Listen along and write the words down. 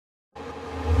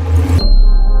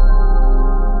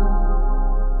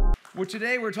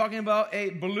today we're talking about a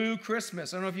blue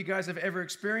Christmas. I don't know if you guys have ever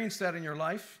experienced that in your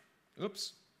life.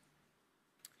 Oops.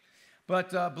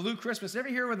 But blue Christmas, ever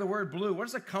hear of the word blue? Where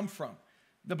does it come from?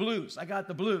 The blues. I got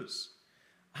the blues.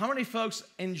 How many folks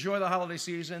enjoy the holiday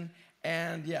season?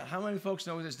 And yeah, how many folks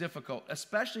know it is difficult,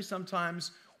 especially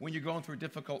sometimes when you're going through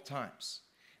difficult times?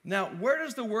 Now, where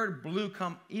does the word blue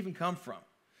even come from?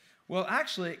 Well,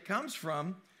 actually, it comes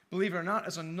from, believe it or not,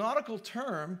 as a nautical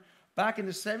term back in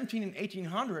the 17 and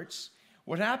 1800s.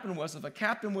 What happened was if a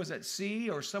captain was at sea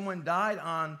or someone died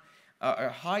on a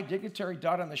high dignitary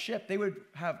died on the ship, they would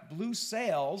have blue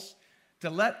sails to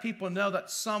let people know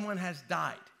that someone has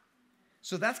died.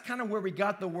 So that's kind of where we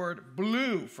got the word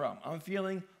blue from. I'm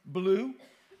feeling blue.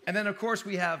 And then, of course,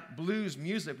 we have blues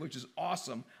music, which is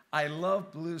awesome. I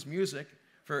love blues music.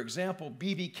 For example,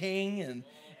 B.B. King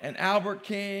and Albert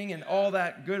King and all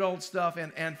that good old stuff.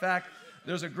 And in fact,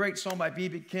 there's a great song by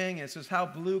B.B. King. And it says, "How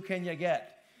blue can you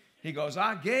get?" He goes,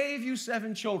 "I gave you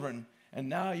 7 children, and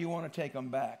now you want to take them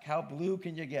back. How blue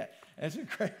can you get?" And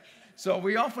it's great. So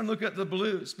we often look at the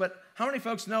blues. But how many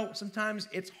folks know sometimes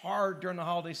it's hard during the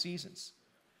holiday seasons?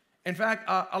 In fact,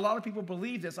 a lot of people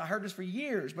believe this. I heard this for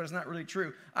years, but it's not really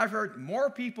true. I've heard more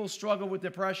people struggle with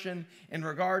depression in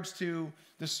regards to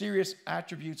the serious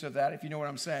attributes of that, if you know what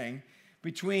I'm saying.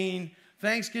 Between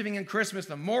Thanksgiving and Christmas,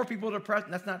 the more people are depressed.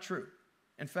 That's not true.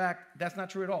 In fact, that's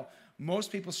not true at all.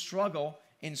 Most people struggle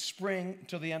in spring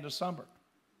until the end of summer.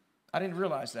 I didn't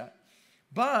realize that.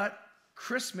 But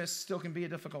Christmas still can be a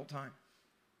difficult time.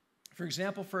 For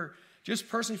example, just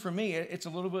personally for me, it's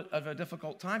a little bit of a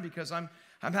difficult time because I'm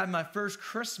having my first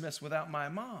Christmas without my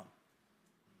mom.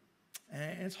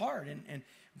 And it's hard. And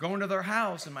going to their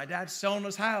house, and my dad's selling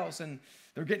his house, and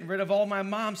they're getting rid of all my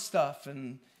mom's stuff.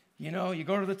 And, you know, you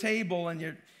go to the table,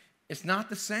 and it's not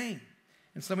the same.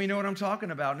 And some of you know what I'm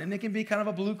talking about. And it can be kind of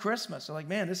a blue Christmas. So like,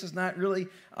 man, this is not really,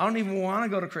 I don't even want to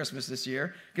go to Christmas this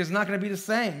year because it's not going to be the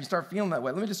same. You start feeling that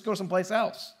way. Let me just go someplace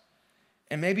else.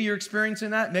 And maybe you're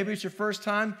experiencing that. Maybe it's your first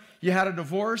time you had a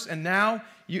divorce, and now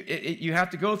you have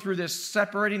to go through this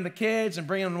separating the kids and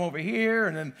bringing them over here,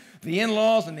 and then the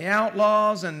in-laws and the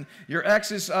outlaws, and your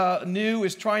ex is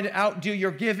trying to outdo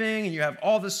your giving, and you have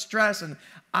all this stress, and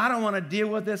I don't want to deal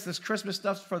with this. This Christmas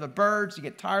stuff's for the birds. You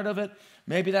get tired of it.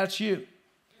 Maybe that's you.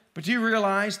 But do you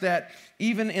realize that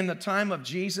even in the time of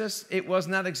Jesus, it was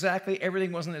not exactly,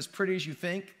 everything wasn't as pretty as you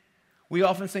think? We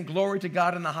often think glory to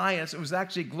God in the highest. It was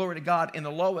actually glory to God in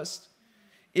the lowest.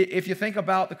 If you think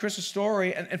about the Christmas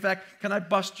story, and in fact, can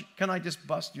I just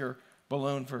bust your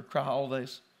balloon for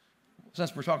holidays?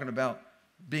 Since we're talking about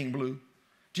being blue.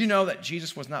 Do you know that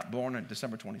Jesus was not born on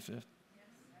December 25th?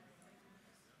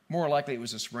 More likely it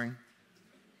was the spring.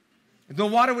 Then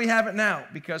why do we have it now?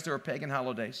 Because there are pagan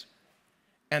holidays.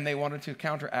 And they wanted to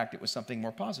counteract it with something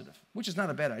more positive, which is not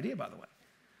a bad idea, by the way.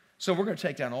 So we're going to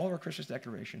take down all of our Christmas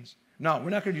decorations. No, we're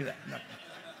not going to do that. No.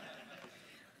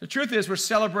 The truth is we're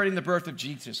celebrating the birth of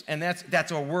Jesus, and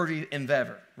that's a worthy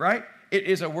endeavor, right? It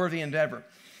is a worthy endeavor.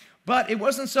 But it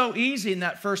wasn't so easy in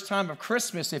that first time of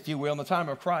Christmas, if you will, in the time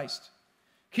of Christ.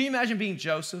 Can you imagine being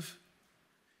Joseph?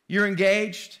 You're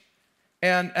engaged,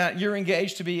 and you're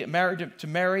engaged to be married to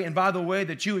Mary. And by the way,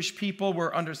 the Jewish people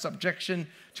were under subjection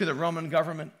to the Roman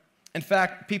government. In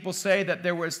fact, people say that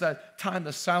there was the time,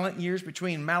 the silent years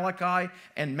between Malachi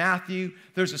and Matthew.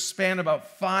 There's a span of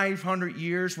about 500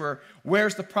 years where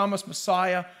where's the promised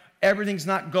Messiah? Everything's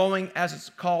not going as it's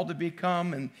called to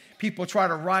become, and people try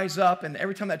to rise up, and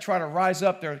every time they try to rise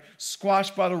up, they're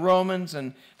squashed by the Romans,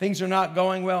 and things are not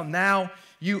going well. Now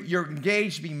you're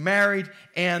engaged to be married,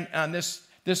 and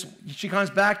she comes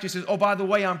back, she says, "Oh, by the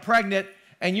way, I'm pregnant,"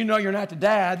 and you know you're not the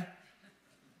dad.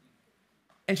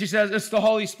 And she says, "It's the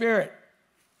Holy Spirit."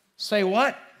 Say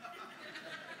what?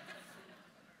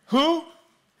 Who?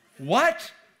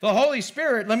 What? The Holy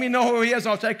Spirit? Let me know who he is.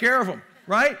 I'll take care of him,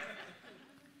 right?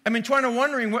 I mean,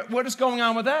 wondering what is going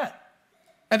on with that.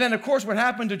 And then, of course, what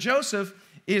happened to Joseph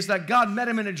is that God met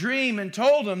him in a dream and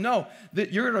told him, no,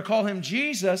 that you're going to call him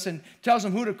Jesus, and tells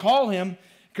him who to call him,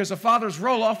 because the father's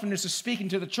role often is to speak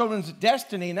into the children's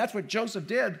destiny, and that's what Joseph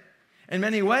did in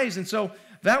many ways. And so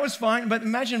that was fine. But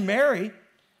imagine Mary.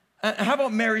 How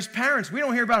about Mary's parents? We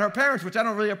don't hear about her parents, which I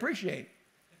don't really appreciate.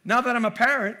 Now that I'm a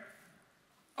parent,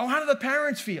 how do the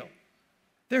parents feel?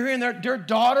 They're hearing their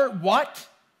daughter, what?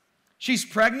 She's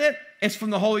pregnant? It's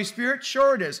from the Holy Spirit?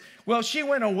 Sure it is. Well, she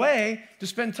went away to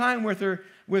spend time with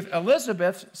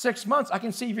Elizabeth 6 months. I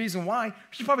can see reason why.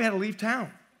 She probably had to leave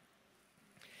town.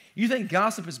 You think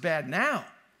gossip is bad now.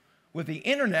 With the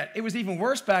internet, it was even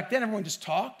worse back then. Everyone just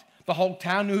talked. The whole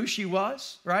town knew who she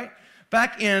was, right?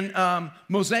 Back in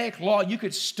Mosaic law, you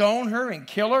could stone her and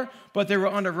kill her, but they were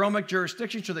under Roman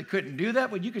jurisdiction, so they couldn't do that,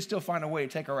 but you could still find a way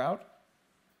to take her out.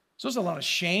 So there's a lot of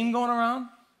shame going around.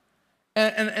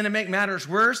 And to make matters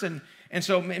worse, and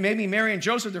so maybe Mary and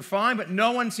Joseph, they're fine, but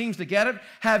no one seems to get it.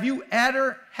 Have you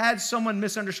ever had someone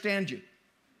misunderstand you?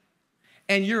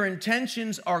 And your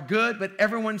intentions are good, but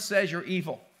everyone says you're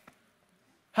evil.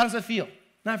 How does that feel?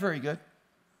 Not very good.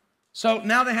 So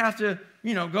now they have to,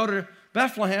 go to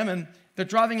Bethlehem, and they're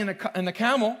driving in the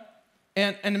camel,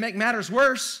 and to make matters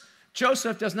worse,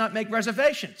 Joseph does not make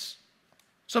reservations.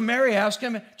 So Mary asked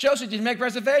him, Joseph, did you make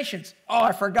reservations? Oh,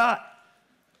 I forgot.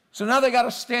 So now they got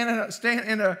to stand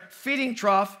in a feeding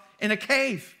trough in a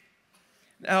cave.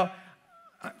 Now,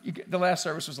 the last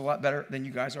service was a lot better than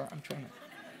you guys are. I'm trying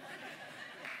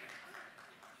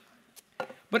to.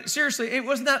 But seriously, it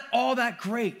was not all that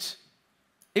great.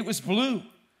 It was blue.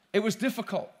 It was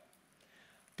difficult.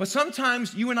 But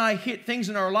sometimes you and I hit things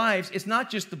in our lives. It's not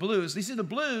just the blues. You see, the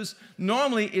blues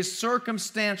normally is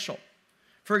circumstantial.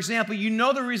 For example, you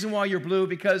know the reason why you're blue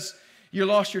because you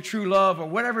lost your true love or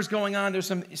whatever's going on. There's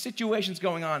some situations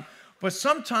going on. But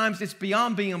sometimes it's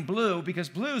beyond being blue because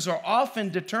blues are often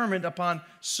determined upon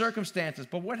circumstances.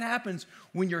 But what happens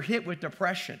when you're hit with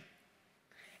depression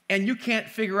and you can't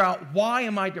figure out, why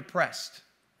am I depressed?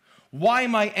 Why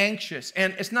am I anxious?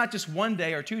 And it's not just 1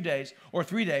 day or 2 days or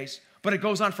 3 days, but it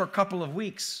goes on for a couple of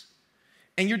weeks.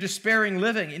 And you're despairing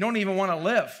living. You don't even want to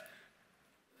live.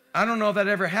 I don't know if that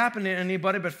ever happened to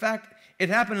anybody, but in fact, it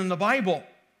happened in the Bible.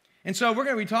 And so we're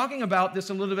going to be talking about this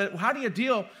a little bit. How do you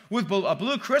deal with a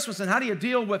blue Christmas, and how do you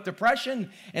deal with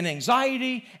depression and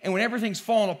anxiety and when everything's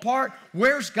falling apart?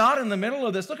 Where's God in the middle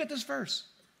of this? Look at this verse.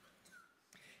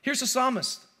 Here's the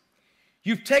psalmist.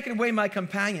 You've taken away my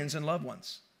companions and loved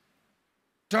ones.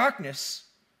 Darkness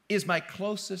is my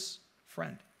closest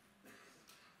friend.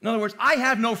 In other words, I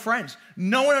have no friends.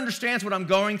 No one understands what I'm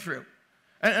going through.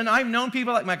 And I've known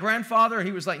people like my grandfather.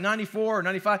 He was like 94 or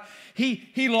 95.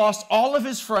 He lost all of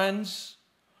his friends.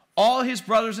 All his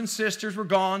brothers and sisters were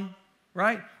gone,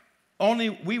 right? Only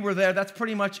we were there. That's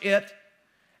pretty much it.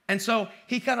 And so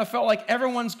he kind of felt like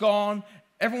everyone's gone.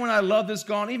 Everyone I loved is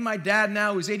gone. Even my dad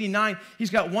now, who's 89,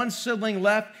 he's got one sibling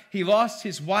left. He lost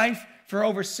his wife for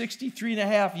over 63 and a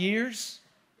half years.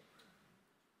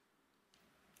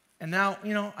 And now,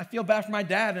 I feel bad for my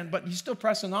dad, but he's still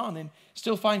pressing on and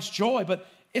still finds joy. But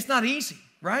it's not easy,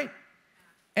 right?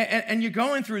 And you're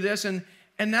going through this, and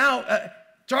now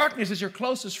darkness is your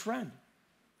closest friend.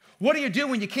 What do you do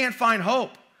when you can't find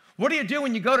hope? What do you do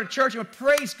when you go to church and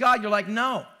praise God? You're like,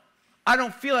 no, I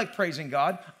don't feel like praising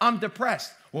God. I'm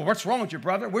depressed. Well, what's wrong with you,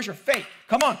 brother? Where's your faith?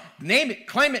 Come on, name it,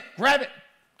 claim it, grab it.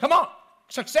 Come on,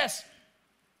 success.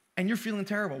 And you're feeling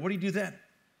terrible. What do you do then?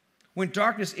 When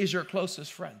darkness is your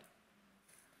closest friend.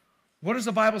 What does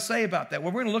the Bible say about that?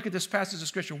 Well, we're going to look at this passage of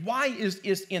Scripture. Why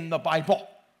is in the Bible?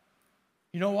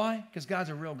 You know why? Because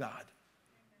God's a real God.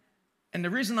 And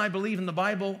the reason I believe in the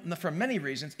Bible, for many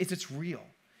reasons, is it's real.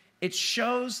 It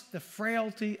shows the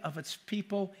frailty of its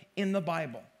people in the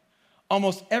Bible.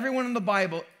 Almost everyone in the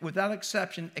Bible, without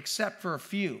exception, except for a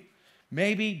few,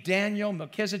 maybe Daniel,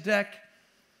 Melchizedek,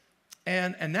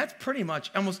 and that's pretty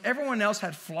much, almost everyone else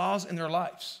had flaws in their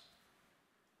lives.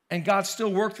 And God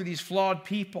still worked through these flawed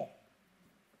people.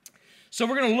 So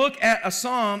we're going to look at a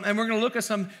psalm, and we're going to look at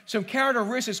some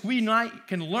characteristics we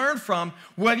can learn from,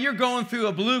 whether you're going through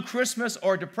a blue Christmas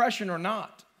or depression or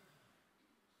not.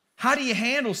 How do you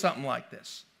handle something like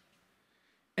this?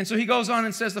 And so he goes on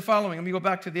and says the following. Let me go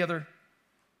back to the other.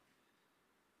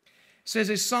 It says,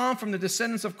 a psalm from the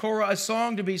descendants of Korah, a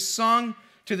song to be sung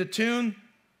to the tune,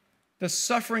 the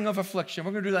suffering of affliction.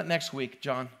 We're going to do that next week,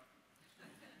 John,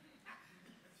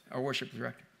 our worship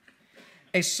director.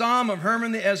 A psalm of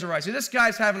Herman the Ezrahite. See, this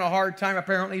guy's having a hard time,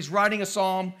 apparently. He's writing a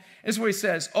psalm. This is what he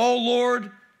says. O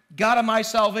Lord, God of my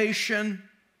salvation,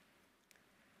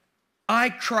 I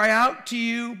cry out to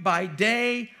you by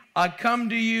day. I come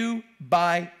to you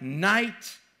by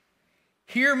night.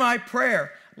 Hear my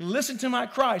prayer. Listen to my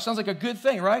cry. Sounds like a good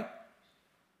thing, right?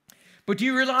 But do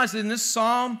you realize that in this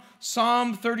psalm,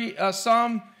 Psalm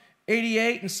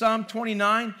 88 and Psalm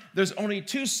 29, there's only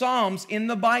 2 psalms in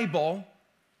the Bible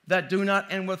that do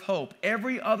not end with hope.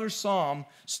 Every other psalm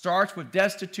starts with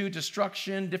destitute,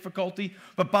 destruction, difficulty,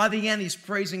 but by the end, he's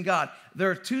praising God. There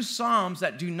are 2 psalms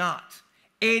that do not,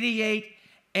 88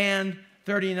 and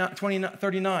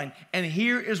 39. And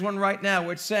here is one right now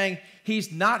where it's saying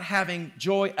he's not having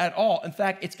joy at all. In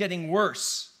fact, it's getting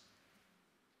worse.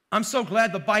 I'm so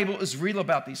glad the Bible is real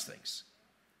about these things.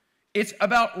 It's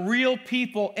about real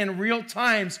people in real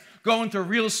times going through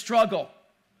real struggle.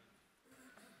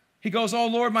 He goes, oh,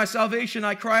 Lord, my salvation,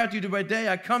 I cry out to you by day.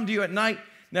 I come to you at night.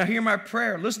 Now hear my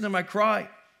prayer. Listen to my cry.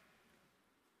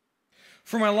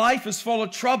 For my life is full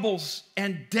of troubles,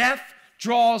 and death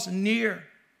draws near.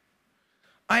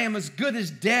 I am as good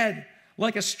as dead,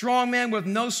 like a strong man with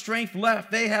no strength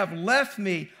left. They have left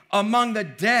me among the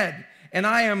dead, and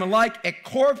I am like a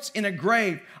corpse in a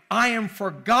grave. I am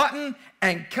forgotten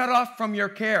and cut off from your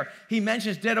care. He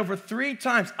mentions dead over 3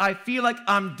 times. I feel like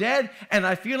I'm dead, and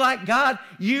I feel like, God,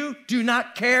 you do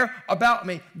not care about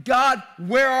me. God,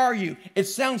 where are you? It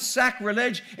sounds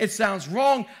sacrilege. It sounds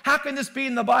wrong. How can this be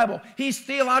in the Bible? He's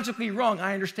theologically wrong.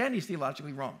 I understand he's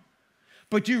theologically wrong.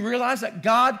 But do you realize that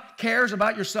God cares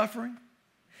about your suffering?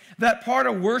 That part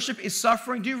of worship is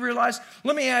suffering. Do you realize?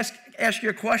 Let me ask you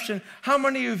a question. How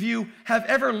many of you have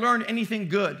ever learned anything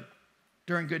good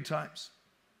during good times?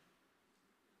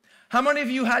 How many of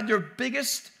you had your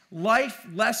biggest life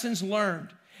lessons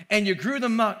learned and you grew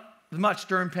them much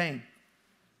during pain?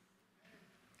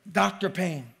 Doctor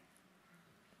pain.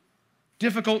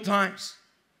 Difficult times.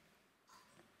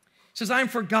 It says, I am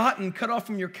forgotten, cut off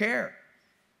from your care.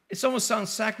 It almost sounds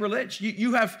sacrilege.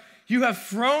 You have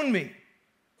thrown me.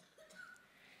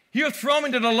 You have thrown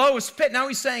me to the lowest pit. Now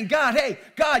he's saying, God, hey,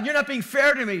 God, you're not being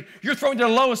fair to me. You're throwing me to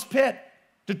the lowest pit,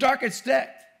 the darkest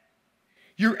depth.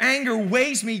 Your anger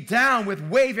weighs me down with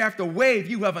wave after wave.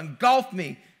 You have engulfed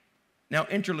me. Now,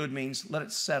 interlude means let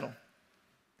it settle.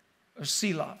 Or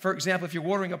Selah. For example, if you're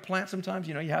watering a plant sometimes,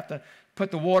 you have to put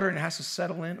the water and it has to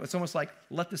settle in. It's almost like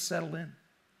let this settle in.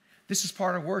 This is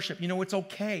part of worship. It's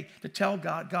okay to tell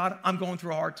God, God, I'm going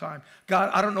through a hard time.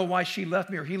 God, I don't know why she left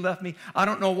me or he left me. I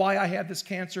don't know why I have this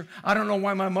cancer. I don't know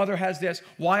why my mother has this,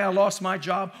 why I lost my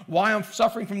job, why I'm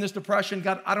suffering from this depression.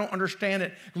 God, I don't understand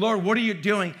it. Lord, what are you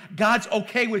doing? God's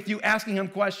okay with you asking him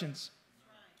questions.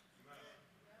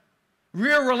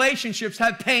 Real relationships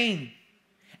have pain.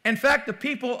 In fact, the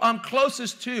people I'm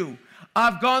closest to,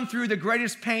 I've gone through the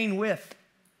greatest pain with.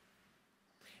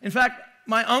 In fact,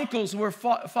 my uncles were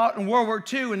fought in World War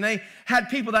II, and they had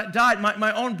people that died.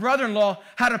 My own brother-in-law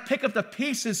had to pick up the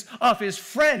pieces of his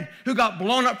friend who got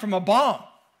blown up from a bomb.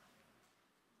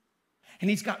 And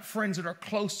he's got friends that are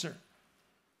closer,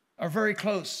 are very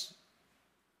close.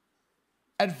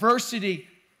 Adversity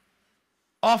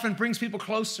often brings people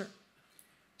closer.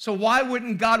 So why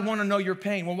wouldn't God want to know your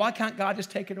pain? Well, why can't God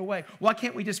just take it away? Why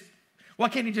can't he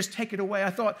just take it away? I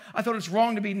thought it's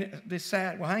wrong to be this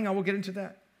sad. Well, hang on, we'll get into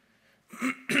that.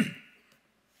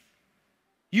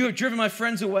 You have driven my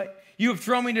friends away. You have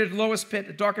thrown me to the lowest pit,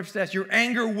 the darkest depths. Your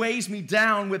anger weighs me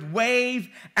down with wave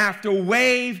after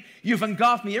wave. You've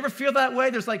engulfed me. You ever feel that way?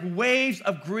 There's like waves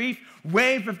of grief,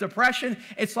 wave of depression.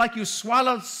 It's like you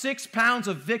swallowed 6 pounds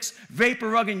of Vicks Vapor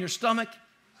Rub in your stomach.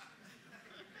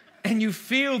 And you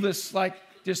feel this like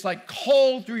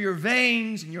cold through your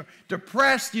veins, and you're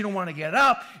depressed. You don't want to get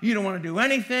up. You don't want to do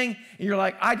anything. And you're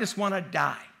like, I just want to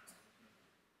die.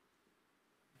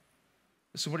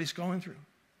 This is what he's going through.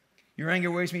 Your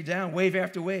anger weighs me down, wave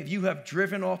after wave. You have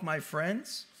driven off my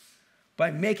friends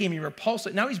by making me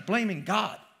repulsive. Now he's blaming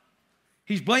God.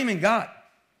 He's blaming God.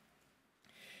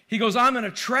 He goes, I'm in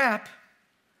a trap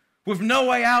with no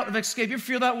way out of escape. You ever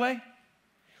feel that way?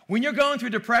 When you're going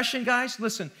through depression, guys,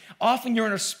 listen, often you're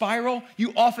in a spiral.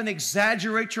 You often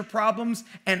exaggerate your problems,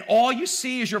 and all you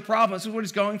see is your problems. This is what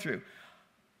he's going through.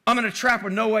 I'm in a trap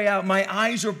with no way out. My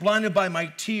eyes are blinded by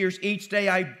my tears. Each day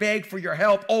I beg for your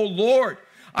help. Oh, Lord,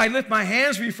 I lift my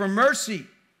hands to you for mercy.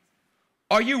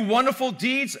 Are you wonderful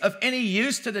deeds of any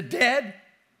use to the dead?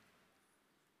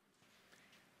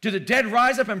 Do the dead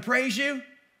rise up and praise you?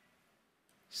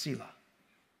 Selah.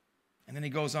 And then he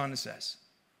goes on and says,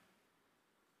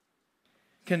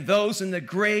 can those in the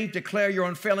grave declare your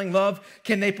unfailing love?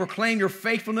 Can they proclaim your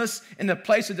faithfulness in the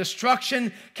place of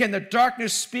destruction? Can the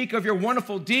darkness speak of your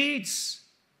wonderful deeds?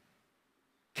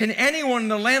 Can anyone in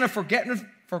the land of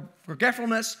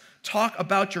forgetfulness talk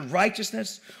about your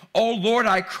righteousness? Oh, Lord,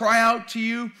 I cry out to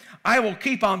you. I will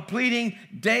keep on pleading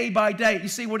day by day. You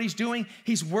see what he's doing?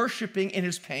 He's worshiping in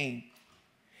his pain.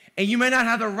 And you may not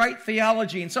have the right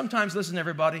theology. And sometimes, listen,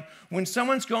 everybody, when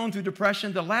someone's going through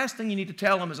depression, the last thing you need to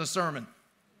tell them is a sermon.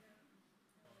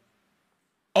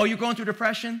 Oh, you're going through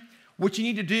depression? What you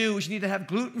need to do is you need to have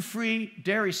gluten-free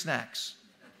dairy snacks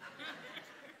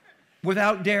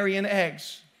without dairy and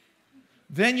eggs.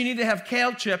 Then you need to have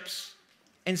kale chips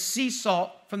and sea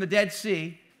salt from the Dead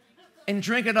Sea and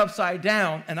drink it upside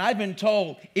down, and I've been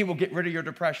told it will get rid of your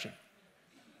depression.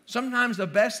 Sometimes the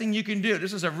best thing you can do,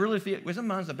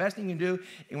 sometimes the best thing you can do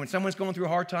when someone's going through a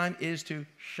hard time is to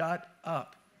shut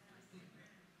up.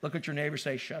 Look at your neighbor,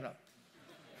 say, shut up.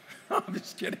 I'm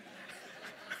just kidding.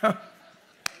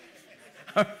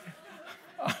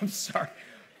 I'm sorry.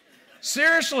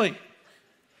 Seriously.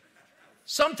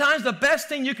 Sometimes the best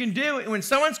thing you can do when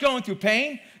someone's going through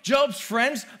pain, Job's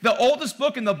friends, the oldest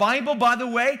book in the Bible, by the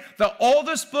way, the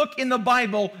oldest book in the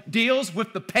Bible deals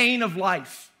with the pain of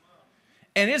life.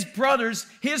 And his brothers,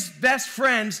 his best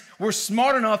friends, were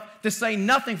smart enough to say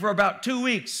nothing for about 2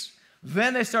 weeks.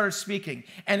 Then they started speaking,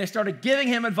 and they started giving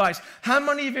him advice. How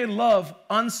many of you love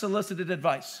unsolicited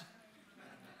advice?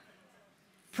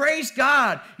 Praise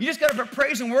God. You just got to put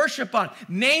praise and worship on.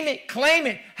 Name it, claim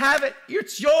it, have it.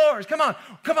 It's yours. Come on.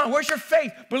 Come on. Where's your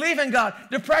faith? Believe in God.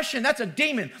 Depression, that's a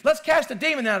demon. Let's cast a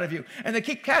demon out of you. And they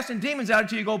keep casting demons out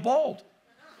until you go bald.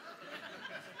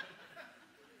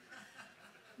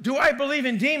 Do I believe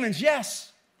in demons?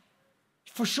 Yes,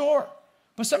 for sure.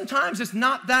 But sometimes it's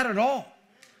not that at all.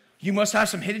 You must have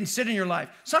some hidden sin in your life.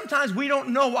 Sometimes we don't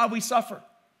know why we suffer.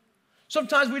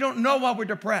 Sometimes we don't know why we're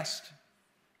depressed.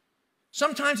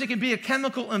 Sometimes it can be a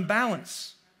chemical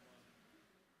imbalance.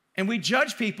 And we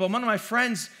judge people. One of my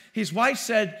friends, his wife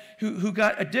said, who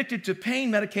got addicted to pain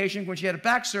medication when she had a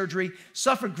back surgery,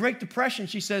 suffered great depression.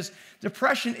 She says,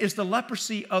 depression is the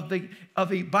leprosy of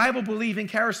the Bible-believing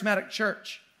charismatic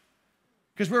church.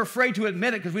 Because we're afraid to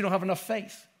admit it because we don't have enough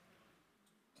faith.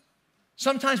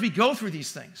 Sometimes we go through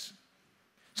these things.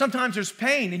 Sometimes there's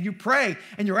pain and you pray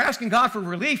and you're asking God for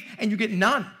relief and you get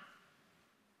none.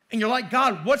 And you're like,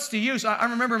 God, what's the use? I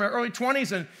remember in my early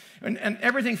 20s and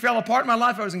everything fell apart in my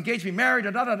life. I was engaged to be married,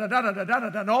 and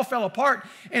it all fell apart.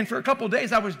 And for a couple of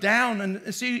days I was down.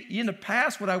 And see, in the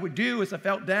past what I would do is I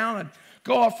felt down. I'd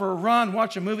go out for a run,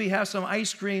 watch a movie, have some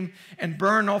ice cream, and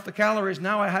burn off the calories.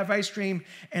 Now I have ice cream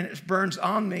and it burns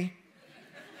on me.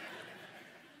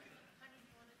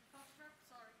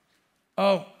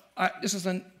 Oh, this is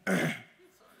an... Can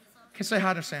say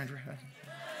hi to Sandra.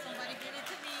 Somebody give it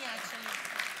to me, actually.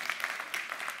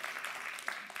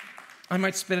 I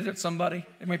might spit it at somebody.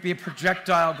 It might be a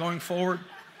projectile going forward.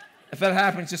 If that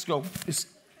happens, just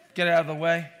get out of the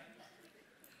way.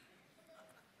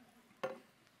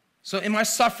 So in my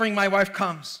suffering, my wife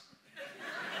comes.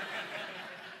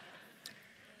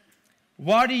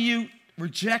 Why do you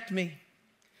reject me?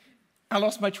 I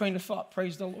lost my train of thought.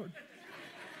 Praise the Lord.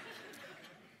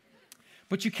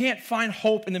 But you can't find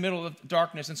hope in the middle of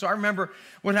darkness. And so I remember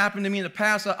what happened to me in the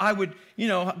past. I would,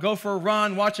 go for a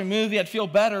run, watch a movie. I'd feel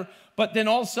better. But then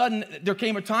all of a sudden, there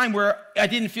came a time where I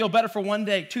didn't feel better for 1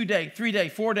 day, 2 days, 3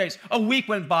 days, 4 days. A week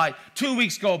went by, 2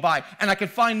 weeks go by, and I could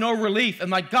find no relief. I'm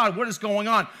like, God, what is going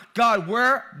on? God,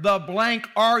 where the blank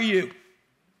are you?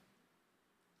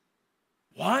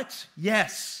 What?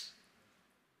 Yes.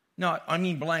 No, I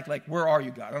mean blank, like, where are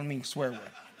you, God? I don't mean swear word.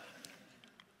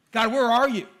 God, where are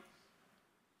you?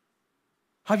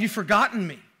 Have you forgotten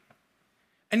me?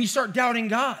 And you start doubting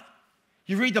God.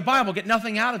 You read the Bible, get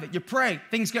nothing out of it. You pray,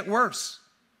 things get worse.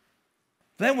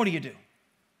 Then what do?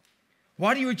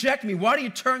 Why do you reject me? Why do you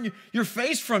turn your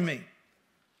face from me?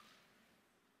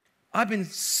 I've been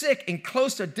sick and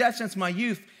close to death since my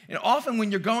youth. And often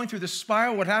when you're going through the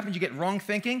spiral, what happens? You get wrong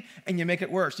thinking and you make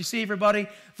it worse. You see, everybody,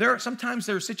 sometimes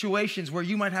there are situations where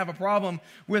you might have a problem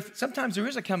with, sometimes there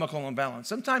is a chemical imbalance.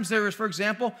 Sometimes there is, for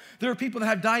example, there are people that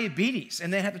have diabetes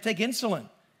and they have to take insulin.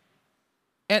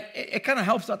 And it kind of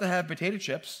helps not to have potato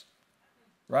chips,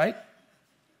 right?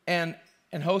 And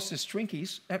Hostess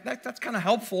Twinkies. That's kind of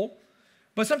helpful.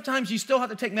 But sometimes you still have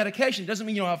to take medication. It doesn't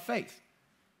mean you don't have faith.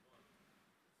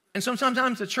 And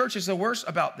sometimes the church is the worst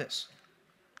about this.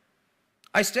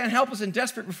 I stand helpless and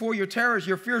desperate before your terrors.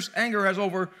 Your fierce anger has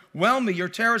overwhelmed me. Your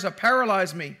terrors have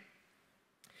paralyzed me.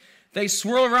 They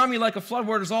swirl around me like a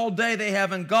floodwaters all day. They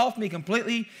have engulfed me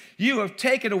completely. You have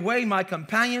taken away my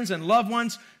companions and loved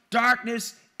ones.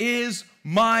 Darkness is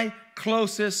my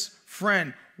closest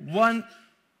friend. What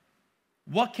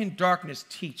can darkness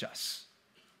teach us?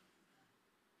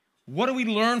 What do we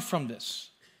learn from this?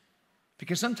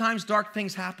 Because sometimes dark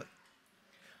things happen.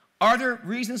 Are there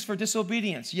reasons for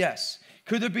disobedience? Yes.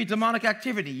 Could there be demonic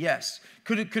activity? Yes.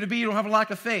 Could it be you don't have a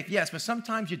lack of faith? Yes. But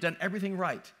sometimes you've done everything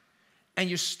right and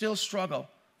you still struggle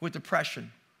with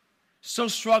depression, still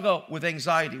struggle with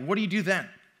anxiety. What do you do then?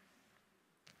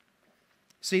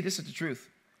 See, this is the truth.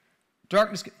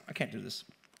 Darkness, I can't do this.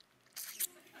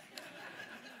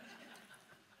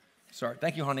 Sorry.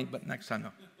 Thank you, honey, but next time, no.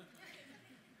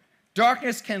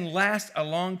 Darkness can last a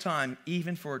long time,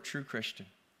 even for a true Christian.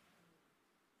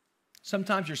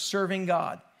 Sometimes you're serving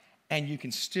God, and you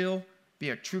can still be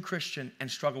a true Christian and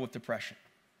struggle with depression.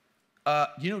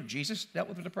 You know Jesus dealt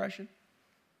with depression?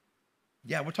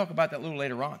 Yeah, we'll talk about that a little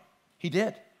later on. He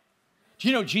did. Do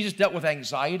you know Jesus dealt with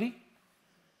anxiety?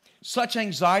 Such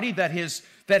anxiety that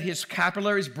his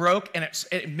capillaries broke and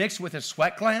it mixed with his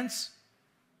sweat glands.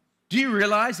 Do you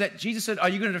realize that Jesus said, are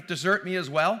you going to desert me as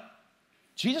well?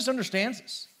 Jesus understands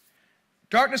this.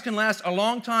 Darkness can last a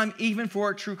long time even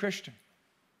for a true Christian.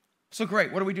 So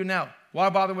great, what do we do now? Why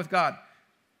bother with God?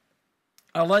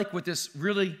 I like what this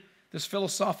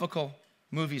philosophical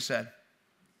movie said.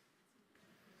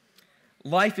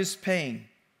 Life is pain,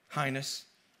 Highness,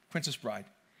 Princess Bride.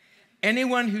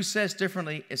 Anyone who says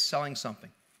differently is selling something.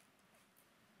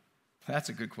 That's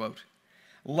a good quote.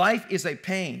 Life is a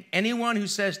pain. Anyone who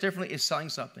says differently is selling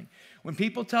something. When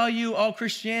people tell you, oh,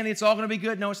 Christianity, it's all going to be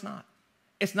good, no, it's not.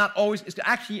 It's not always.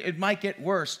 Actually, it might get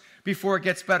worse before it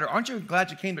gets better. Aren't you glad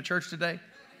you came to church today?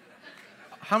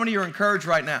 How many of you are encouraged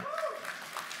right now?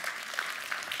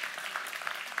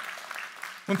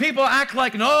 When people act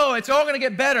like, no, it's all going to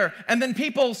get better, and then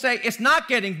people say it's not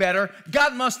getting better,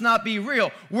 God must not be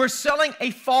real. We're selling a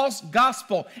false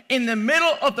gospel. In the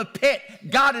middle of the pit,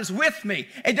 God is with me.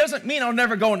 It doesn't mean I'll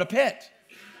never go in the pit.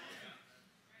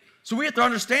 So we have to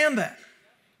understand that.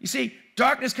 You see,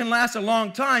 darkness can last a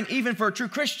long time, even for a true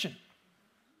Christian.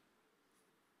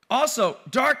 Also,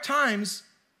 dark times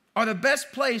are the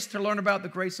best place to learn about the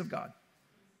grace of God.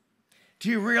 Do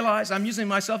you realize I'm using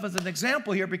myself as an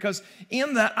example here because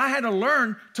in that I had to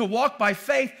learn to walk by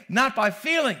faith, not by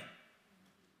feeling.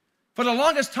 For the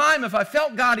longest time, if I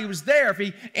felt God, He was there. If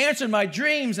He answered my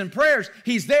dreams and prayers,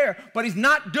 He's there. But He's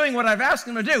not doing what I've asked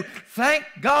Him to do. Thank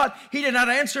God He did not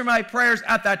answer my prayers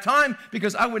at that time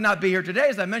because I would not be here today,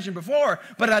 as I mentioned before.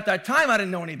 But at that time, I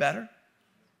didn't know any better.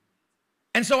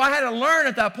 And so I had to learn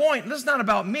at that point, this is not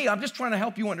about me. I'm just trying to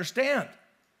help you understand.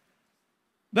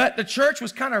 But the church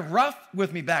was kind of rough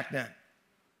with me back then.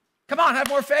 Come on, have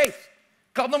more faith.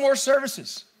 Couple more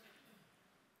services.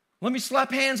 Let me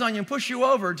slap hands on you and push you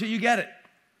over until you get it.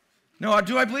 No,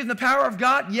 do I believe in the power of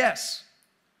God? Yes.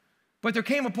 But there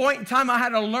came a point in time I had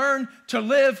to learn to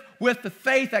live with the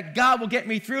faith that God will get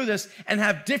me through this and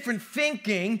have different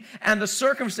thinking and the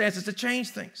circumstances to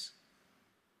change things.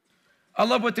 I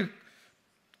love what the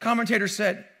commentator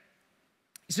said.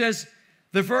 He says,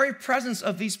 the very presence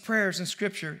of these prayers in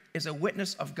Scripture is a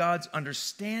witness of God's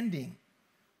understanding.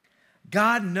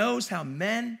 God knows how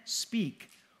men speak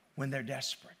when they're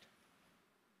desperate.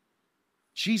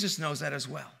 Jesus knows that as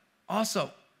well. Also,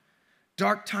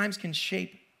 dark times can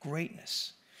shape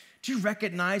greatness. Do you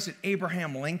recognize that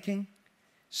Abraham Lincoln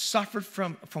suffered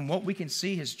from what we can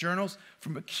see, his journals,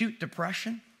 from acute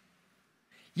depression?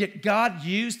 Yet God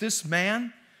used this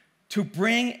man to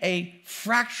bring a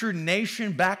fractured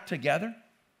nation back together.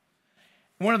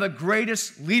 One of the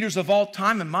greatest leaders of all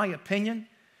time, in my opinion.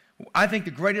 I think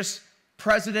the greatest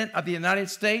president of the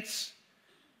United States.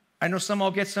 I know some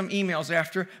will get some emails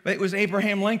after, but it was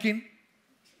Abraham Lincoln.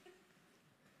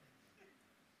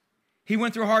 He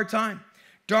went through a hard time.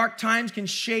 Dark times can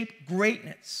shape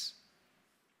greatness.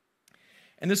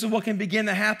 And this is what can begin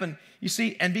to happen. You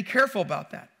see, and be careful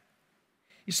about that.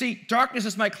 You see, darkness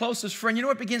is my closest friend. You know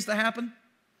what begins to happen?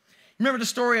 Remember the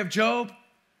story of Job?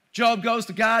 Job goes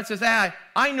to God and says,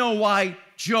 I know why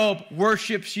Job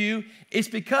worships you. It's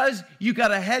because you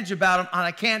got a hedge about him and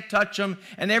I can't touch him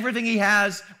and everything he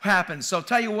has happens. So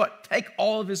tell you what, take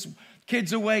all of his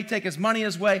kids away, take his money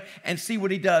away and see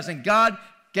what he does. And God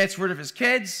gets rid of his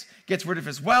kids, gets rid of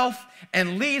his wealth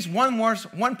and leaves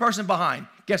one person behind.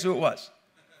 Guess who it was?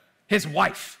 His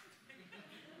wife.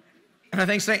 And I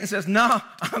think Satan says, no,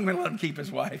 I'm going to let him keep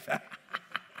his wife.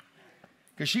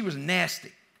 Because she was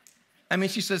nasty. I mean,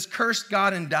 she says, curse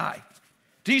God and die.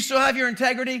 Do you still have your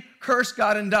integrity? Curse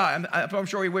God and die. I'm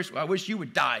sure I wish you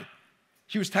would die.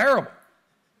 She was terrible.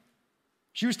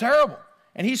 She was terrible.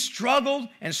 And he struggled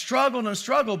and struggled and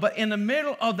struggled. But in the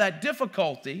middle of that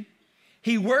difficulty,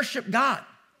 he worshiped God.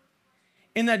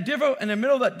 In the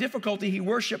middle of that difficulty, he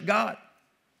worshiped God.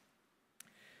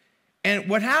 And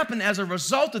what happened as a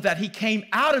result of that, he came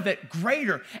out of it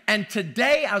greater. And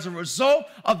today, as a result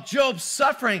of Job's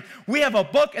suffering, we have a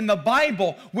book in the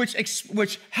Bible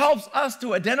which helps us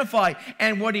to identify.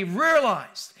 And what he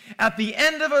realized, at the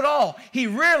end of it all, he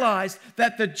realized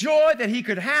that the joy that he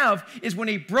could have is when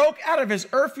he broke out of his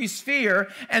earthly sphere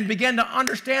and began to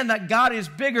understand that God is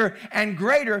bigger and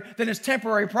greater than his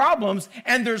temporary problems,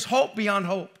 and there's hope beyond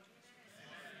hope.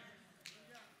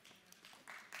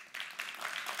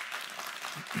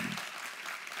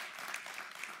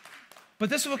 But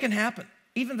this is what can happen.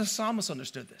 Even the psalmist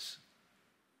understood this.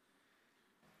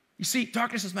 You see,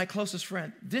 darkness is my closest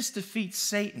friend. This defeats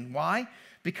Satan. Why?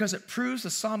 Because it proves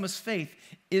the psalmist's faith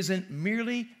isn't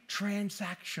merely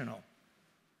transactional.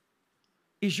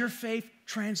 Is your faith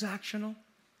transactional?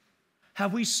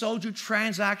 Have we sold you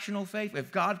transactional faith?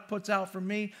 If God puts out for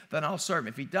me, then I'll serve him.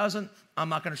 If he doesn't, I'm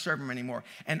not going to serve him anymore.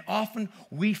 And often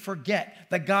we forget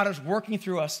that God is working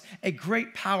through us a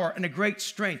great power and a great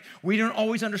strength. We don't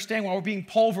always understand why we're being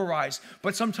pulverized.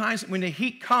 But sometimes when the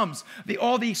heat comes,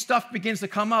 all the stuff begins to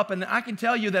come up. And I can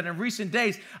tell you that in recent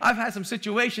days, I've had some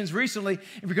situations recently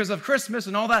because of Christmas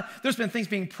and all that. There's been things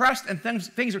being pressed and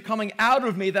things are coming out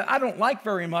of me that I don't like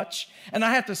very much. And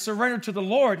I have to surrender to the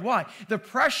Lord. Why? The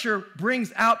pressure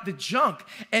brings out the junk,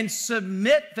 and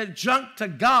submit the junk to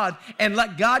God and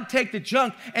let God take the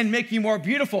junk and make you more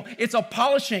beautiful. It's a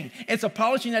polishing. It's a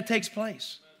polishing that takes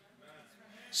place.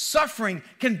 Suffering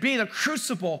can be the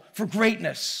crucible for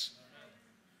greatness.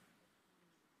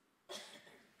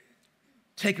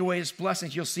 Take away his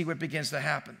blessings, you'll see what begins to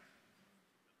happen.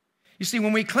 You see,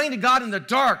 when we cling to God in the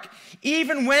dark,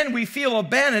 even when we feel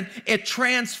abandoned, it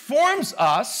transforms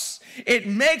us. It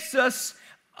makes us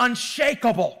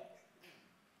unshakable.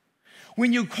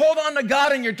 When you hold on to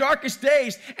God in your darkest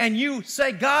days and you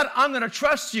say, God, I'm going to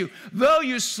trust you. Though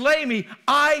you slay me,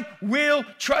 I will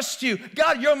trust you.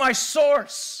 God, you're my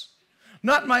source.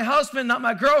 Not my husband, not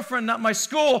my girlfriend, not my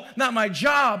school, not my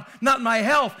job, not my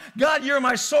health. God, you're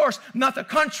my source. Not the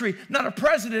country, not a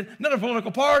president, not a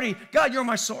political party. God, you're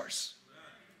my source.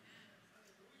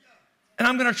 And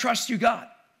I'm going to trust you, God.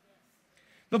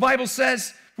 The Bible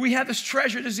says we have this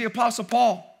treasure. This is the Apostle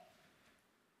Paul.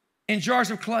 In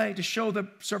jars of clay to show the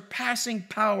surpassing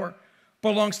power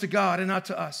belongs to God and not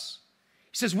to us.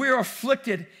 He says, we are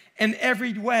afflicted in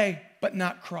every way, but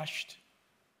not crushed.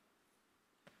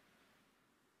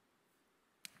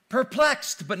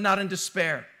 Perplexed, but not in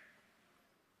despair.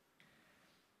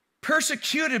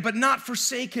 Persecuted, but not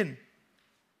forsaken.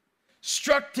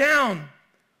 Struck down,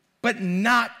 but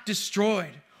not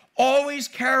destroyed. Always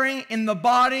carrying in the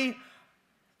body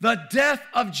the death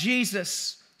of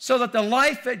Jesus, so that the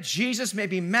life that Jesus may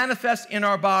be manifest in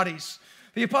our bodies.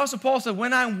 The Apostle Paul said,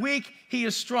 when I'm weak, he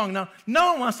is strong. Now,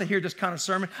 no one wants to hear this kind of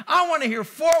sermon. I want to hear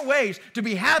 4 ways to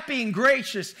be happy and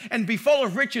gracious and be full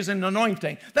of riches and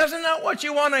anointing. That's not what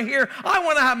you want to hear. I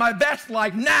want to have my best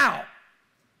life now.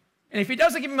 And if he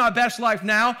doesn't give me my best life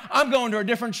now, I'm going to a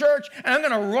different church, and I'm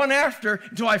going to run after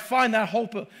until I find that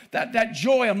hope, that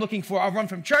joy I'm looking for. I'll run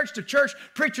from church to church,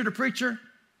 preacher to preacher.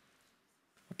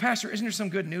 But Pastor, isn't there some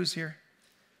good news here?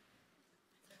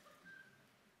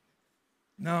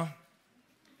 No.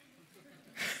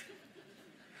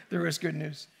 There is good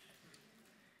news.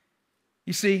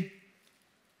 You see,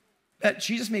 that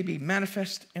Jesus may be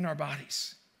manifest in our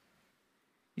bodies.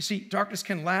 You see, darkness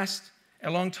can last a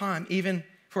long time, even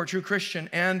for a true Christian.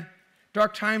 And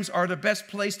dark times are the best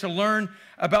place to learn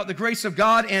about the grace of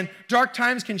God. And dark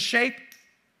times can shape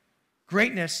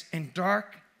greatness. And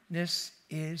darkness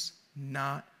is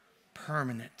not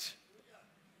permanent.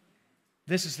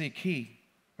 This is the key,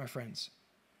 my friends.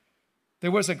 There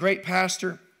was a great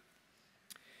pastor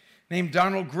named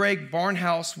Donald Gregg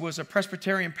Barnhouse, was a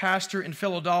Presbyterian pastor in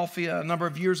Philadelphia a number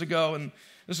of years ago, and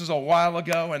this was a while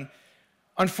ago, and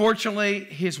unfortunately,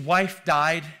 his wife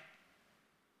died,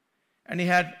 and he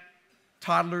had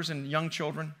toddlers and young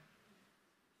children.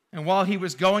 And while he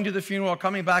was going to the funeral or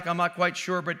coming back, I'm not quite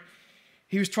sure, but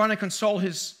he was trying to console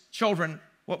his children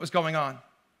what was going on.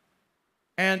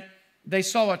 And they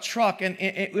saw a truck, and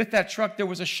with that truck, there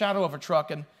was a shadow of a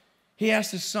truck, and he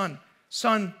asked his son,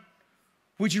 son,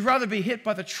 would you rather be hit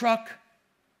by the truck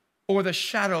or the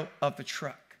shadow of the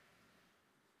truck?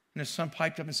 And his son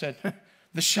piped up and said,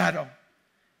 the shadow.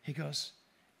 He goes,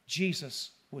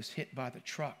 Jesus was hit by the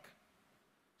truck,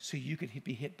 so you could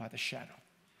be hit by the shadow.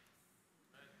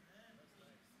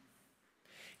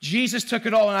 Jesus took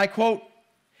it all, and I quote,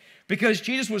 because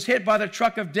Jesus was hit by the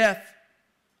truck of death,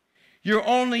 you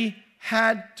only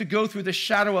had to go through the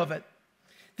shadow of it.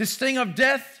 The sting of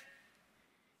death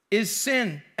is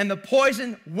sin, and the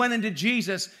poison went into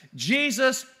Jesus.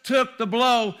 Jesus took the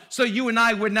blow so you and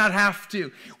I would not have to.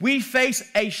 We face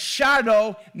a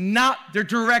shadow, not the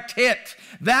direct hit.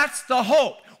 That's the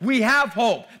hope. We have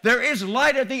hope. There is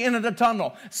light at the end of the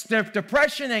tunnel.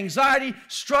 Depression, anxiety,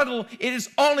 struggle, it is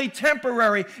only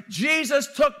temporary. Jesus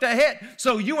took the hit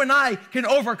so you and I can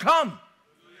overcome.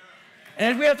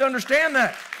 And we have to understand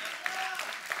that.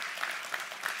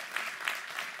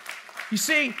 You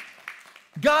see,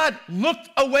 God looked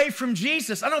away from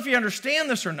Jesus. I don't know if you understand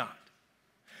this or not.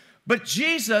 But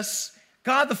Jesus,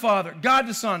 God the Father, God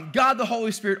the Son, God the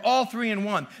Holy Spirit, all three in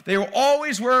one. They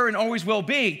always were and always will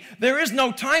be. There is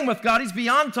no time with God. He's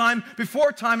beyond time,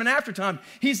 before time, and after time.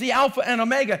 He's the Alpha and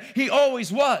Omega. He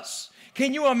always was.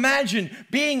 Can you imagine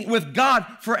being with God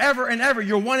forever and ever?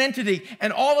 You're one entity,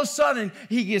 and all of a sudden,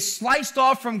 he gets sliced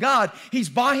off from God. He's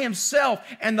by himself,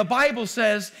 and the Bible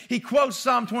says, he quotes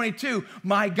Psalm 22,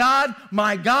 my God,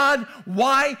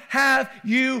 why have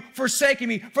you forsaken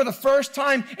me? For the first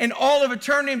time in all of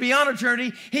eternity and beyond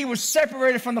eternity, he was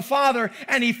separated from the Father,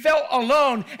 and he felt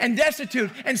alone and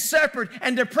destitute and separate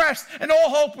and depressed, and all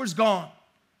hope was gone.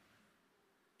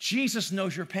 Jesus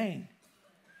knows your pain.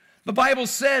 The Bible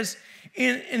says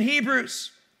in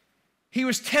Hebrews, he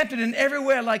was tempted in every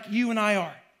way like you and I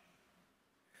are.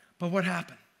 But what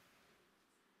happened?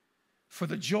 For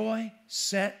the joy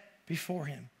set before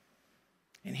him.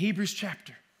 In Hebrews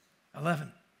chapter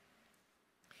 11,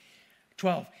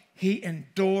 12, he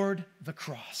endured the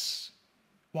cross.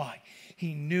 Why?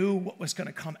 He knew what was going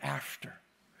to come after,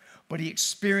 but he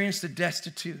experienced the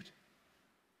destitute.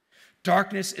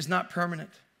 Darkness is not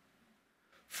permanent.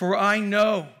 For I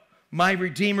know my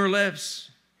Redeemer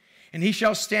lives, and he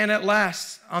shall stand at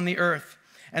last on the earth.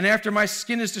 And after my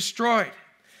skin is destroyed,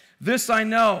 this I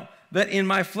know, that in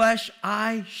my flesh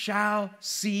I shall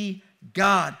see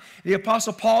God. The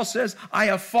Apostle Paul says, I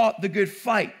have fought the good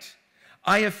fight.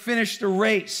 I have finished the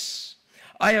race.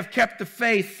 I have kept the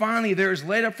faith. Finally, there is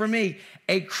laid up for me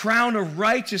a crown of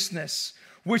righteousness,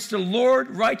 which the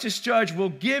Lord, righteous judge, will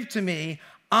give to me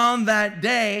on that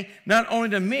day, not only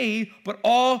to me, but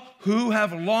all who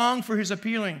have longed for his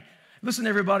appearing. Listen,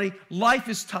 everybody, life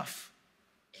is tough.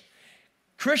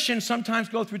 Christians sometimes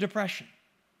go through depression.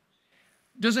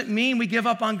 Does it mean we give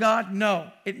up on God? No.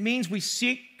 It means we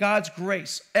seek God's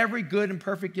grace. Every good and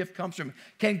perfect gift comes from him.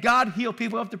 Can God heal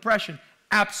people of depression?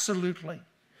 Absolutely.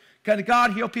 Can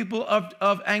God heal people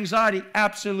of anxiety?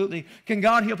 Absolutely. Can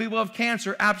God heal people of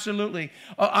cancer? Absolutely.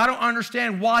 I don't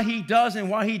understand why he does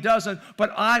and why he doesn't,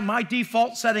 but my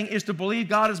default setting is to believe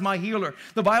God is my healer.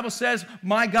 The Bible says,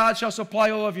 my God shall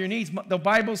supply all of your needs. The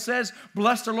Bible says,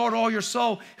 bless the Lord, all your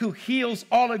soul, who heals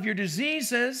all of your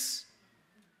diseases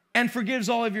and forgives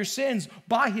all of your sins.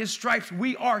 By his stripes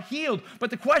we are healed.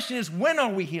 But the question is, when are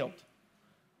we healed?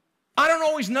 I don't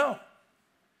always know.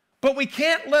 But we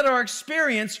can't let our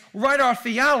experience write our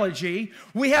theology.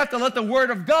 We have to let the Word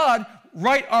of God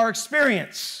write our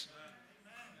experience.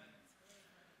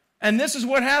 And this is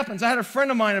what happens. I had a friend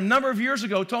of mine a number of years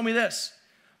ago told me this.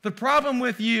 The problem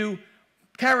with you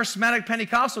charismatic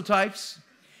Pentecostal types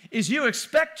is you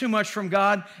expect too much from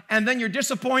God, and then you're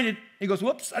disappointed. He goes,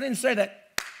 whoops, I didn't say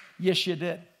that. Yes, you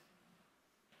did.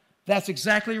 That's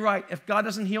exactly right. If God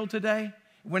doesn't heal today,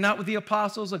 we're not with the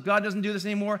apostles, if God doesn't do this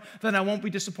anymore, then I won't be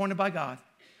disappointed by God.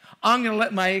 I'm going to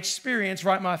let my experience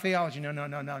write my theology.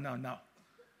 No.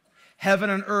 Heaven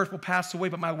and earth will pass away,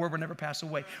 but my word will never pass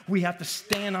away. We have to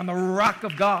stand on the rock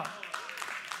of God.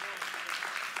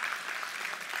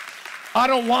 I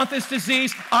don't want this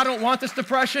disease. I don't want this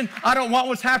depression. I don't want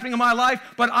what's happening in my life,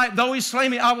 but though he slay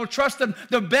me, I will trust him.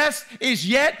 The best is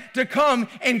yet to come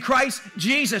in Christ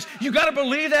Jesus. You got to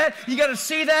believe that. You got to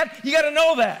see that. You got to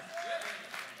know that.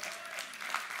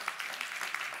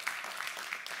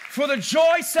 For the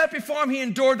joy set before him, he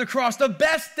endured the cross. The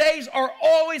best days are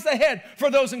always ahead for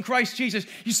those in Christ Jesus.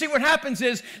 You see, what happens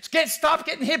is, stop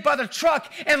getting hit by the truck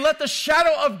and let the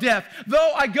shadow of death.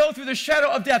 Though I go through the shadow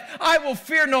of death, I will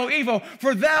fear no evil,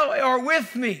 for thou art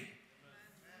with me.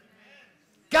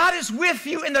 God is with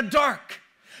you in the dark.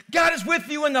 God is with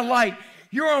you in the light.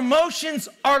 Your emotions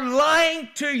are lying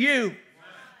to you.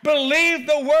 Believe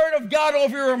the word of God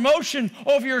over your emotion,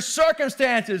 over your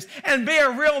circumstances, and be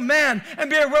a real man and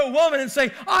be a real woman and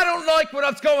say, I don't like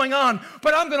what's going on,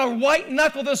 but I'm going to white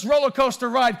knuckle this roller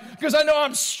coaster ride because I know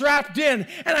I'm strapped in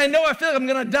and I know I feel like I'm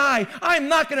going to die. I'm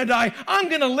not going to die. I'm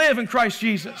going to live in Christ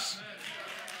Jesus.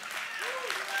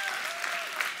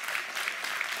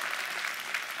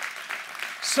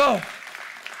 So,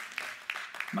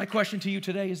 my question to you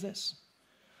today is this.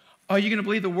 Are you going to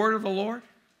believe the word of the Lord?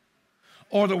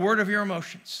 Or the word of your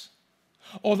emotions,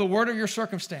 or the word of your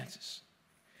circumstances?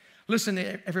 Listen,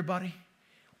 everybody,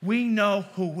 we know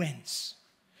who wins.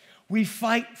 We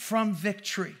fight from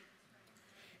victory.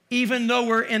 Even though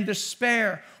we're in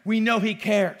despair, we know he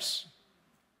cares.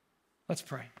 Let's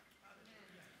pray.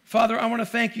 Father, I want to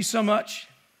thank you so much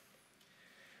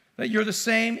that you're the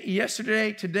same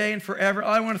yesterday, today, and forever.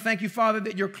 I want to thank you, Father,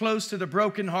 that you're close to the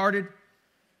brokenhearted.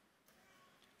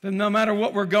 That no matter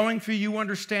what we're going through, you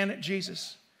understand it,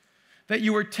 Jesus. that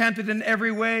you were tempted in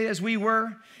every way as we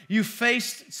were. You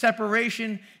faced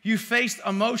separation. You faced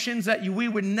emotions that we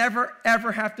would never,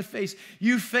 ever have to face.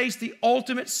 You faced the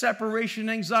ultimate separation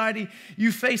anxiety.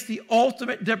 You faced the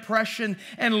ultimate depression.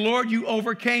 And Lord, you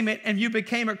overcame it, and you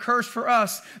became a curse for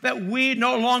us, that we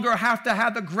no longer have to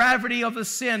have the gravity of the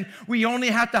sin. We only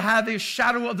have to have the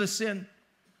shadow of the sin.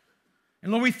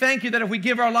 And Lord, we thank you that if we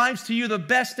give our lives to you, the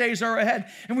best days are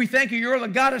ahead. And we thank you, you're the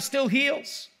God that still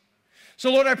heals.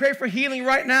 So, Lord, I pray for healing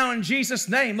right now in Jesus'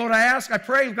 name. Lord, I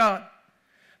pray, God,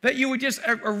 that you would just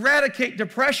eradicate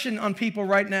depression on people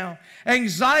right now.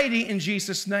 Anxiety in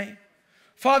Jesus' name.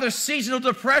 Father, seasonal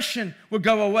depression would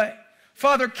go away.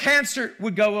 Father, cancer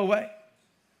would go away.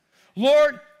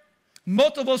 Lord,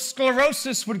 multiple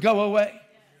sclerosis would go away.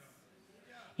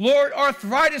 Lord,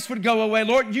 arthritis would go away.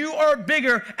 Lord, you are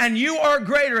bigger and you are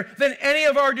greater than any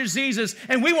of our diseases.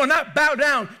 And we will not bow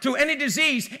down to any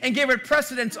disease and give it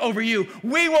precedence over you.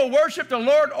 We will worship the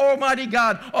Lord Almighty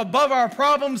God above our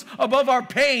problems, above our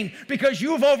pain, because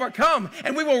you've overcome.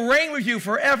 And we will reign with you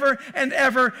forever and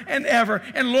ever and ever.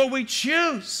 And Lord, we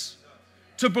choose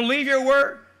to believe your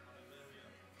word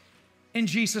in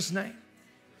Jesus' name.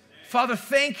 Father,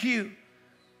 thank you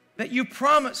that you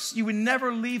promised you would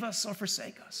never leave us or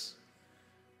forsake us.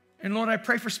 And Lord, I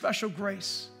pray for special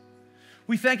grace.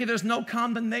 We thank you there's no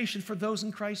condemnation for those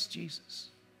in Christ Jesus.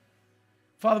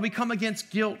 Father, we come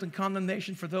against guilt and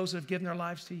condemnation for those that have given their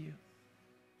lives to you.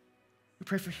 We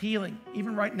pray for healing,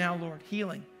 even right now, Lord,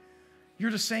 healing. You're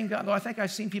the same God. Lord, I think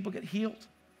I've seen people get healed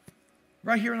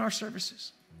right here in our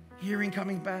services. Hearing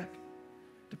coming back,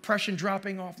 depression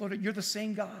dropping off. Lord, you're the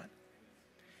same God.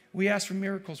 We ask for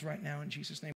miracles right now in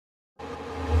Jesus' name.